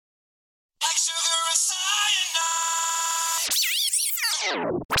Like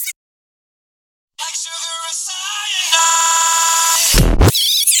sugar or cyanide.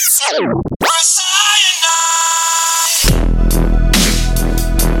 Or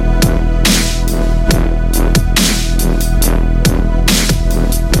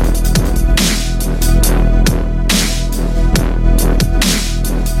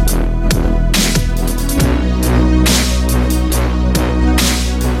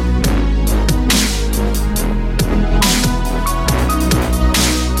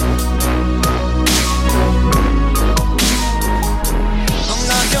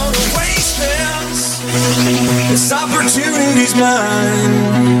this opportunity's mine.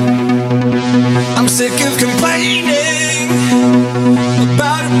 I'm sick of complaining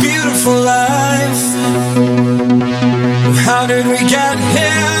about a beautiful life. How did we get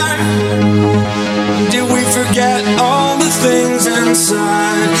here? Did we forget all the things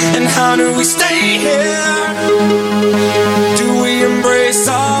inside? And how do we stay here? Do we embrace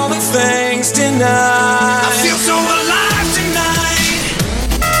all the things denied? I feel so alive tonight.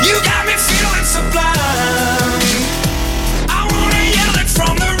 You got me feeling sublime.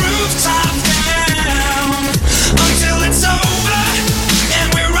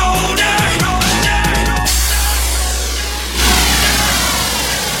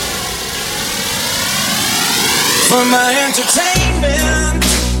 For my entertainment,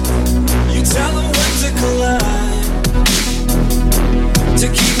 you tell a whimsical lie. To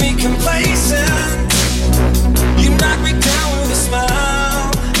keep me complacent, you knock me down with a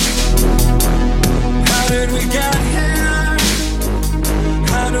smile. How did we get here?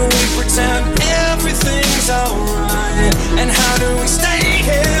 How do we pretend everything's alright? And how do we stay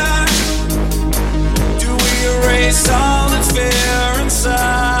here? Do we erase all the fear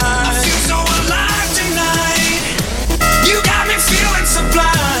inside? I feel so alive tonight. You got me feeling sublime.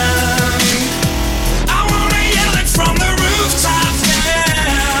 I wanna yell it from the rooftops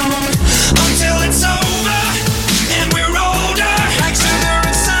down until it's over and we're older. Like sugar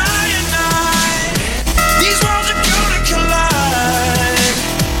and cyanide, these worlds are gonna collide.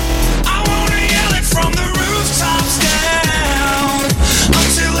 I wanna yell it from the rooftops down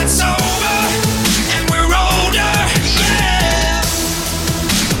until it's over and we're older. Yeah.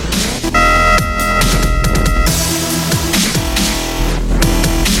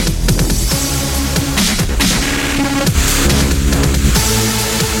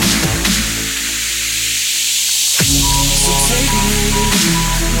 So take me,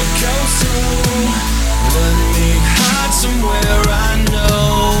 go slow. Let me hide somewhere I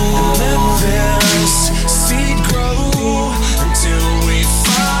know. And let this seed grow until we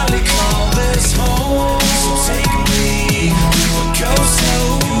finally call this home. So take me, go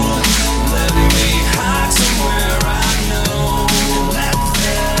slow. Let me hide somewhere I know. And let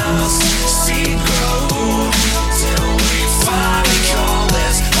this seed grow till we finally call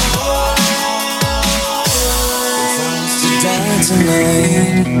this home. If I was to die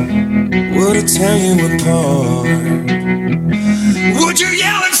tonight, would I tear you apart? Would you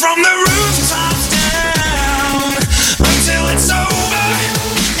yell it from the roof?